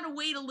you gotta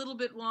wait a little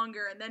bit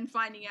longer and then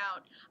finding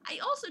out. I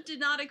also did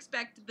not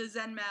expect the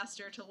Zen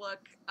Master to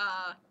look,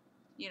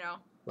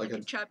 like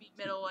a chubby,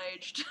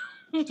 middle-aged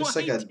just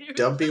like a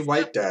dumpy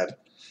white dad.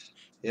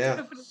 Yeah.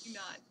 Definitely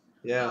not.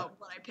 Yeah.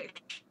 What I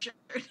pictured.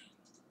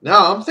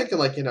 No, I'm thinking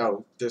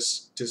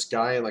this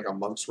guy in like a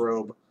monk's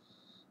robe,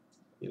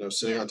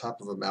 sitting on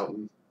top of a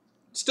mountain,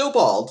 Still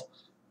bald.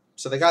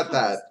 So they got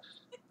that.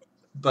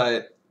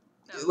 But,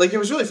 like, it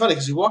was really funny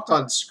because he walked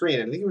on screen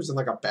and I think he was in,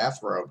 like, a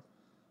bathrobe.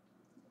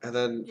 And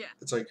then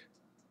it's like,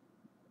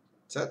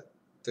 is that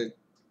the...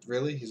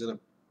 Really? He's in a...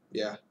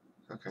 Yeah.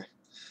 Okay.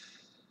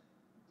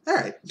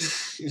 Alright.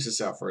 He's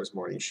just out for his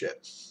morning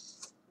shit.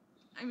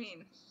 I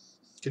mean...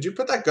 Could you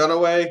put that gun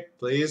away,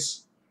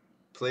 please?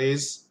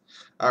 Please?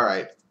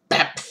 Alright.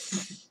 Bap!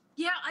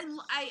 Yeah,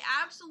 I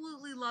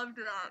absolutely loved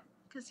that.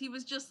 Because he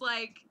was just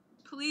like,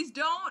 please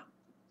don't.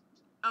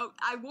 Oh,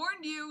 I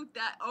warned you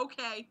that,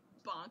 okay,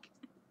 bonk.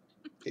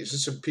 He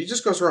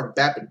just goes around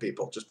bapping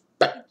people. Just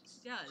bap.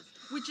 He does.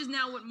 Which is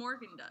now what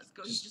Morgan does.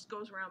 He just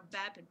goes around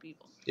bapping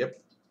people.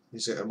 Yep.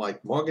 I'm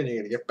like, Morgan, you're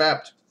going to get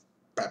bapped.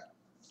 Bap.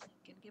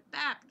 Gonna get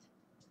bapped.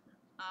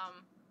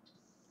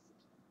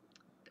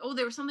 Oh,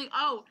 there was something.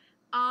 Oh,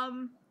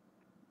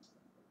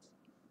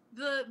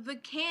 the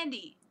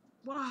candy.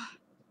 Wow.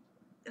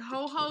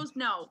 Ho-hos?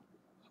 No.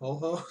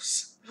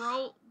 Ho-hos?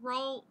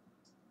 Roll.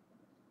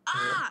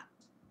 Ah!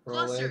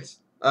 Clusters.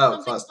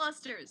 Oh,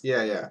 clusters.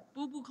 Yeah.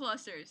 Boo-boo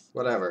clusters.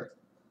 Whatever.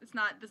 That's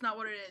not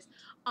what it is.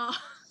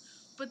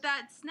 But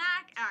that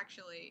snack,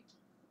 actually,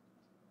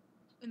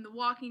 in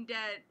Talking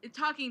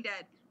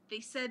Dead, they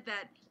said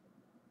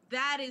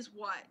that is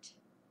what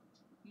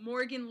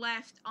Morgan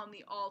left on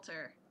the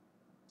altar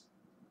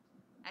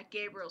at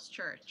Gabriel's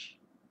church.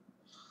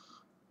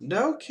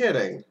 No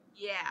kidding.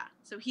 Yeah.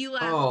 So he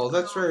left. Oh,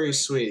 that's very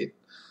sweet.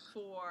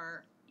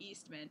 For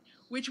Eastman.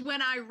 Which,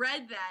 when I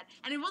read that,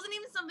 and it wasn't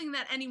even something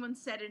that anyone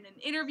said in an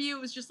interview,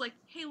 it was just like,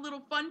 hey, little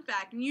fun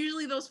fact. And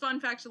usually those fun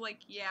facts are like,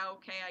 yeah,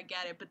 okay, I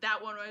get it. But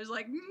that one, I was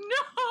like, no!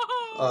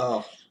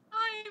 Oh.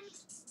 I'm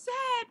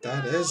sad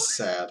now. That is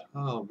sad.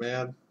 Oh,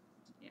 man.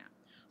 Yeah.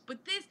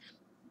 But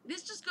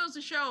this just goes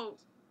to show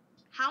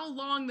how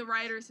long the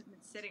writers have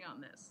been sitting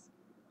on this.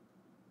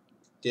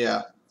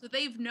 Yeah. So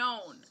they've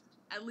known,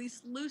 at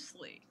least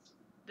loosely,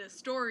 the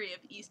story of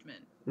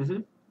Eastman. Mm-hmm.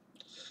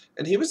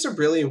 And he was a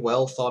really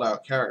well thought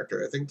out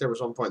character. I think there was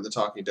one point in The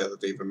Talking Dead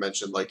that they even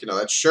mentioned, like,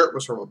 that shirt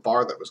was from a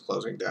bar that was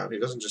closing down. He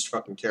doesn't just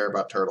fucking care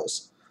about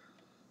turtles.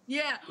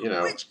 Yeah,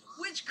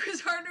 which Chris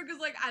Hardwick was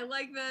like, I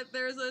like that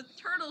there's a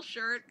turtle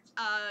shirt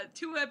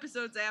 2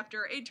 episodes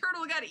after a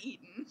turtle got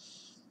eaten.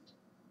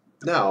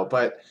 No,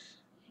 but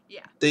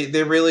yeah,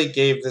 they really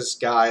gave this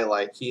guy,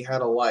 like, he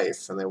had a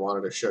life, and they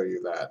wanted to show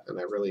you that, and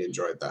I really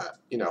enjoyed that.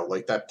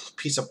 Like that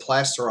piece of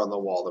plaster on the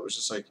wall that was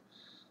just like,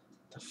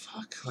 the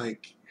fuck,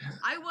 like...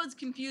 I was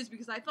confused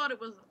because I thought it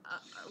was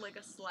like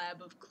a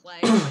slab of clay,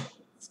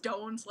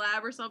 stone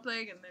slab or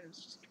something, and then it was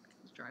just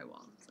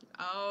drywall. It's like,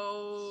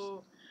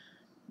 oh,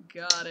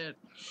 got it.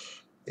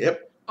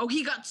 Yep. Oh,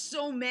 he got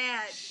so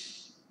mad.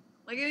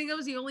 Like, I think that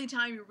was the only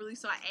time you really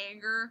saw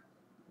anger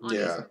on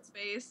Eastman's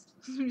face.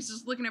 He was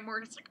just looking at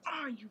Morgan. It's like,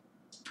 oh, you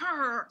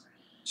purr.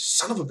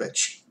 Son of a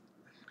bitch.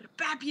 I'm gonna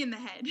bap you in the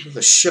head.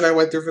 The shit I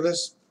went through for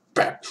this?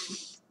 Bap.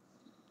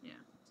 Yeah.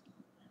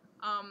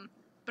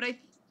 But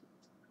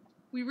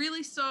we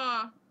really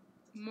saw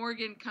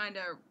Morgan kind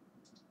of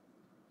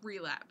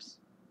relapse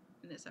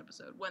in this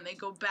episode when they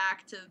go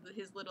back to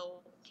his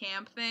little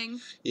camp thing.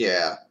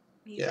 Yeah.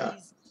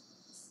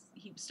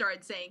 He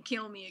started saying,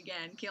 kill me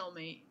again, kill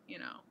me,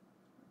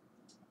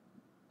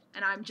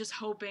 And I'm just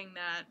hoping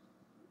that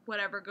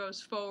whatever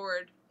goes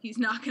forward, he's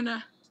not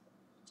gonna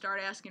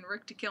start asking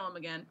Rick to kill him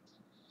again.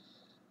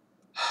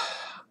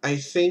 I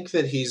think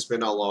that he's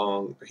been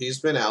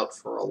out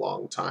for a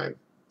long time.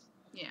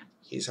 Yeah.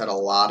 He's had a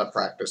lot of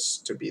practice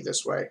to be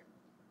this way.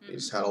 Mm-hmm.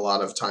 He's had a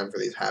lot of time for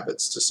these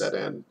habits to set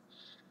in.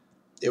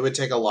 It would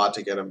take a lot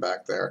to get him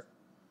back there.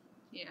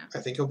 Yeah. I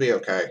think he'll be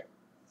okay,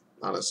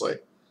 honestly.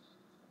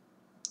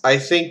 I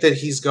think that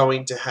he's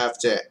going to have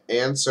to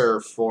answer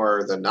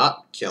for the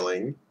not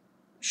killing,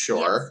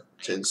 sure,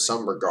 yes, in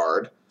some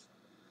regard.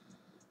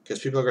 Because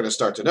people are going to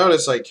start to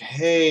notice, like,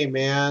 hey,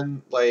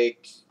 man,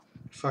 like,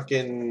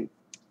 fucking,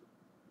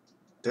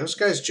 those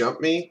guys jump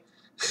me.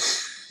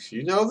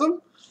 You know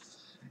them?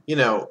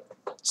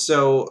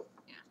 So,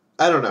 yeah.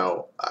 I don't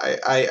know.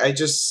 I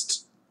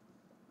just,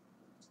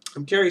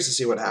 I'm curious to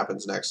see what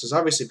happens next. Because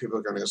obviously people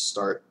are going to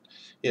start,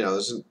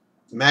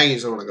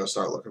 Maggie's going to go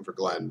start looking for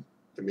Glenn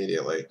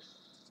immediately.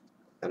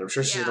 And I'm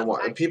sure she's going to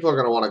want, people are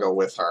going to want to go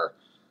with her.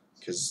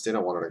 Because they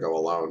don't want her to go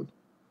alone.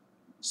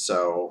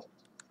 So,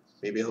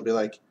 maybe he'll be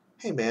like,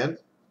 hey, man,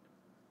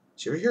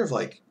 did you ever hear of,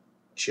 like,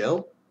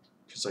 Chill?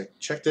 Because, like,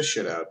 check this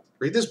shit out.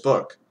 Read this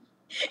book.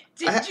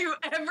 Did you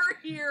ever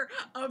hear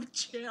of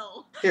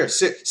Chill? Here,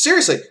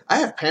 seriously, I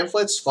have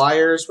pamphlets,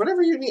 flyers,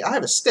 whatever you need. I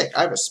have a stick.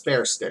 I have a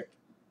spare stick.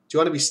 Do you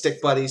want to be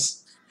stick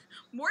buddies?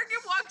 Morgan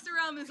walks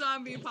around the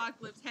zombie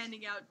apocalypse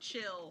handing out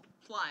Chill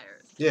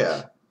flyers.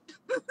 Yeah.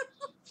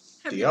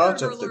 The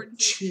art of the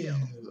chill.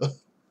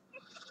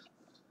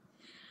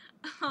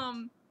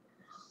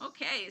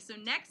 Okay, so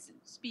next,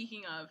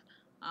 speaking of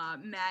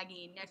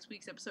Maggie, next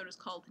week's episode is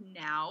called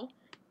Now.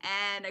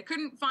 And I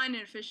couldn't find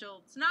an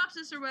official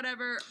synopsis or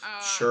whatever.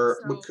 Sure.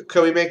 So...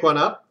 Can we make one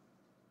up?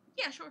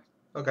 Yeah, sure.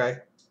 Okay.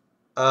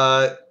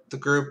 The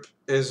group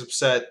is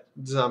upset.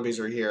 Zombies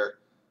are here.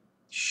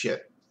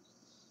 Shit.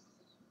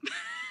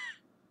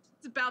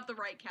 It's about the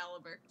right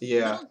caliber.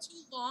 Yeah. A little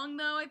too long,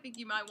 though. I think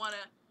you might want to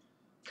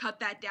cut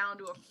that down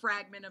to a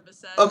fragment of a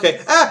sentence.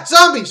 Okay. Ah,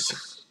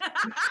 zombies!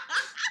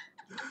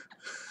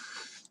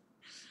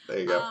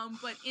 There you go.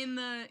 But in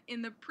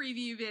the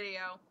preview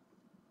video,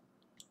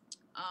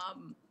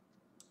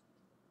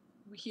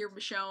 we hear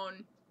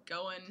Michonne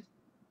going,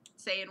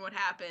 saying what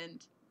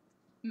happened.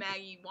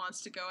 Maggie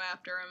wants to go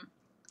after him.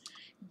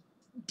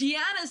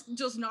 Deanna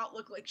does not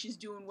look like she's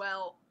doing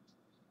well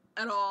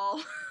at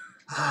all.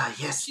 Ah,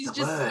 yes, She's the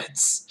just-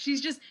 words.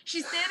 She's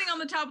standing on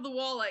the top of the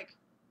wall like,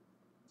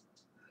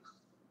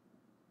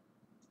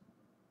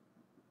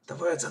 The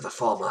words of the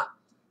former.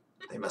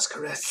 They must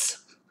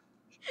caress.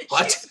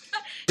 What?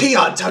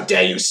 Peons, how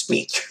dare you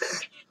speak?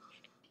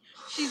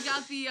 she's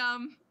got the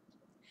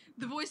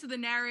voice of the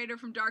narrator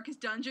from Darkest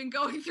Dungeon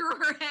going through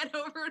her head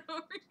over and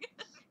over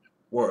again.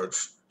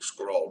 Words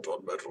scrawled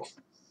on metal.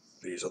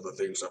 These are the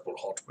things that will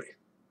haunt me.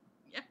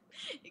 Yeah,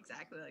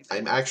 exactly like that.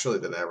 I'm actually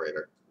the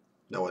narrator.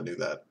 No one knew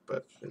that,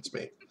 but it's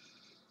me.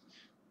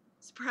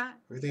 Surprise.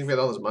 Where do you think I get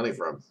all this money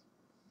from?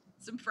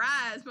 Some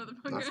fries,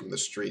 motherfucker. Not from the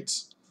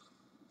streets.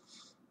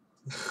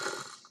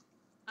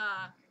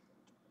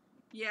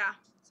 Yeah,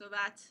 so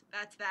that's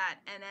that.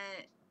 And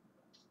then,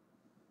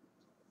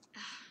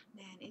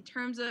 man, in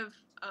terms of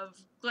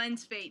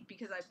Glenn's fate,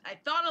 because I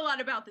thought a lot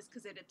about this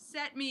because it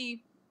upset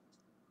me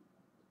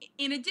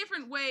in a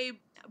different way,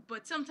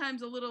 but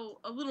sometimes a little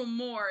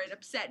more. It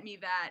upset me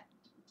that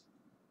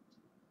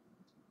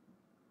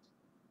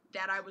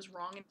I was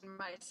wrong in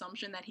my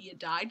assumption that he had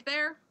died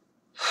there.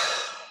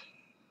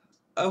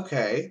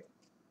 Okay.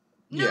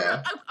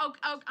 Yeah. No,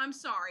 I'm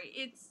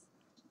sorry.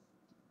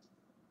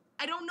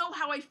 I don't know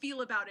how I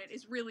feel about it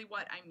is really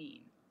what I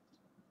mean.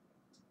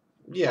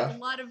 Yeah. A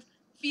lot of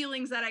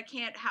feelings that I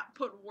can't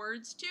put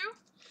words to.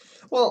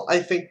 Well, I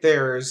think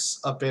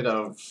there's a bit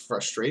of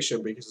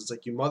frustration because it's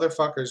like, you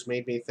motherfuckers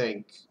made me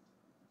think.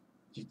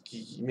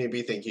 You made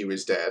me think he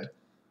was dead.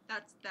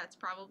 That's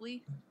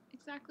probably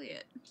exactly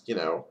it. You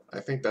know,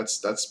 I think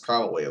that's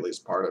probably at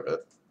least part of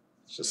it.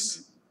 It's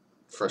just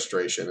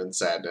frustration and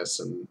sadness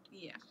and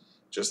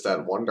just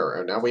that wonder.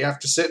 And now we have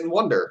to sit and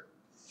wonder.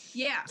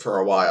 Yeah. For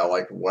a while,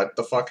 like, what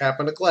the fuck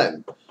happened to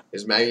Glenn?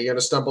 Is Maggie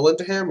gonna stumble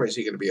into him, or is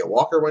he gonna be a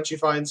walker when she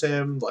finds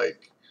him?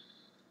 Like,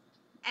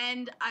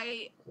 and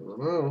I don't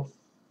know.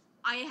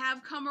 I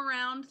have come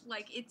around.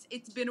 Like,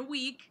 it's been a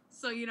week,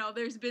 so you know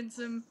there's been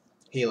some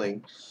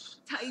Healing.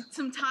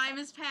 Some time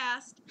has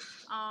passed.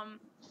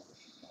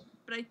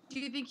 But I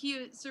do think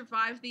he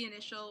survived the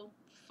initial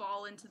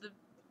fall into the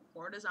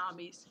horde of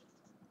zombies.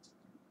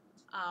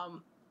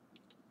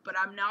 But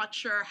I'm not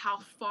sure how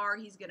far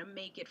he's gonna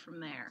make it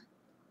from there.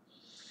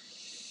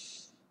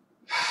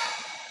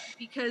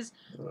 Because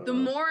the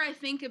more I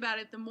think about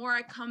it, the more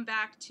I come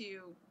back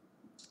to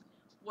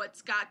what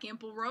Scott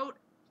Gimple wrote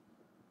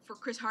for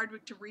Chris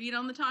Hardwick to read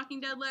on The Talking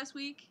Dead last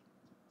week,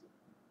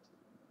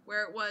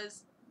 where it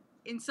was,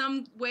 in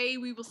some way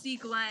we will see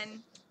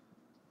Glenn,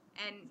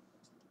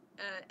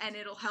 and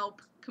it'll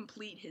help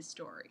complete his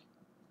story.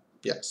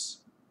 Yes.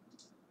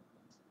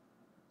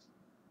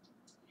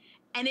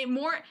 And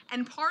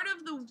part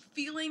of the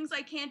feelings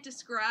I can't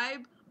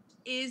describe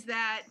is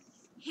that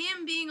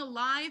him being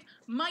alive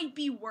might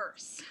be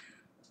worse.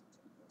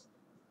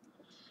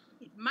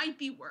 It might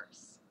be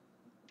worse.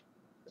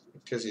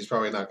 Because he's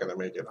probably not going to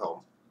make it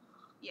home.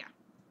 Yeah.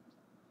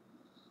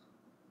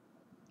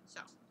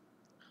 So,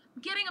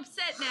 I'm getting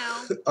upset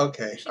now.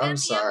 Okay, I'm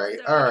sorry.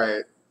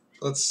 Alright,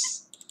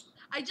 let's...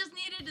 I just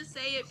needed to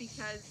say it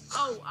because,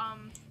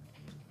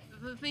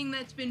 the thing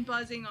that's been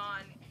buzzing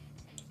on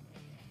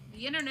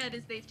the internet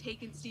is they've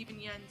taken Steven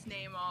Yeun's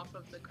name off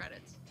of the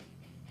credits.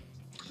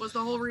 Was the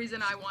whole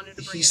reason I wanted to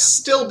bring it up. He's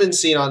still been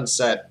seen on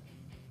set.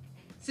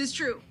 This is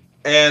true.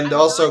 And I'm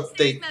also, not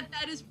they... saying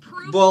that is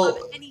proof of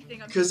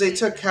anything. Because they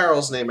took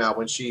Carol's name out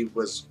when she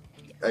was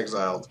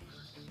exiled,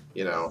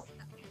 you know.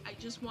 I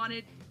just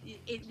wanted...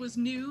 It was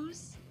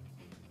news.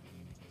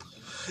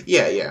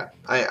 Yeah.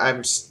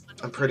 I'm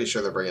pretty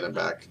sure they're bringing him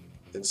back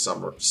in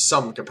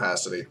some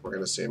capacity. We're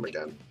going to see him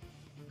again.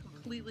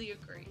 Completely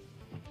agree.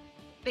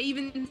 They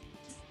even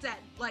said,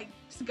 like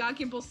Scott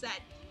Gimple said,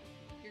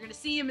 you're going to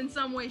see him in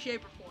some way,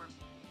 shape, or form.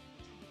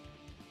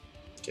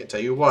 Can't tell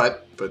you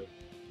what, but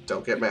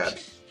don't get mad.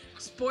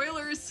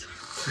 Spoilers.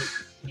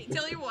 Can't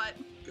tell you what.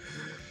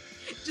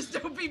 Just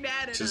don't be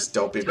mad at us. Just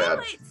don't be mad.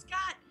 Too late,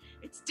 Scott.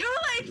 It's too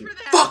late for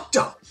that. Fucked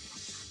up.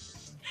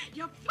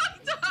 You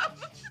fucked up.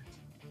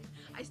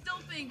 I still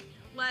think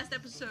last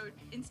episode,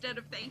 instead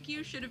of thank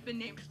you, should have been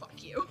named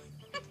fuck you.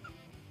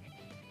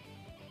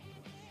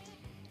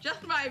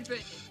 Just my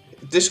opinion.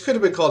 This could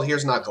have been called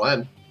Here's Not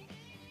Glenn.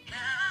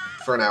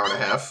 For an hour and a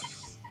half.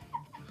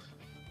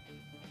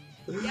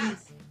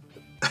 Yes.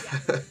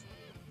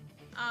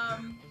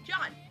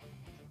 John,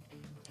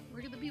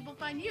 where can the people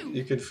find you?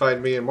 You can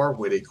find me in more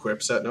witty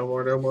quips at No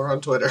More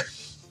on Twitter.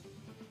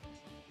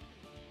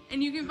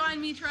 And you can find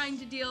me trying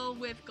to deal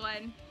with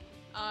Glenn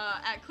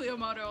at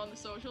Cliomoto on the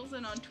socials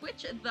and on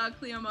Twitch at the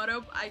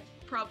Cliomoto. I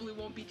probably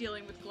won't be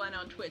dealing with Glenn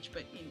on Twitch,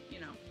 but you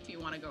know, if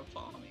you want to go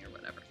follow me or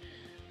whatever.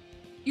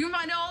 You can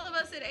find all of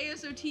us at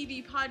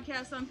ASOTV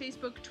Podcasts on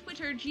Facebook,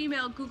 Twitter,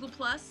 Gmail, Google+,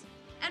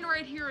 and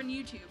right here on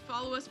YouTube.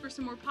 Follow us for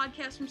some more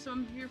podcasts from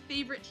some of your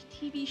favorite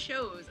TV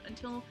shows.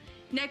 Until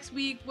next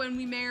week, when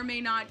we may or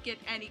may not get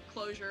any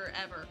closure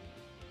ever.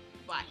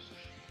 Bye.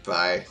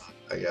 Bye,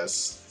 I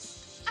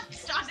guess.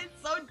 John is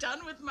so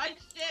done with my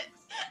shit.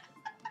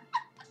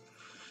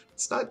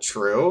 It's not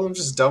true. I'm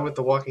just done with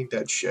the Walking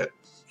Dead shit.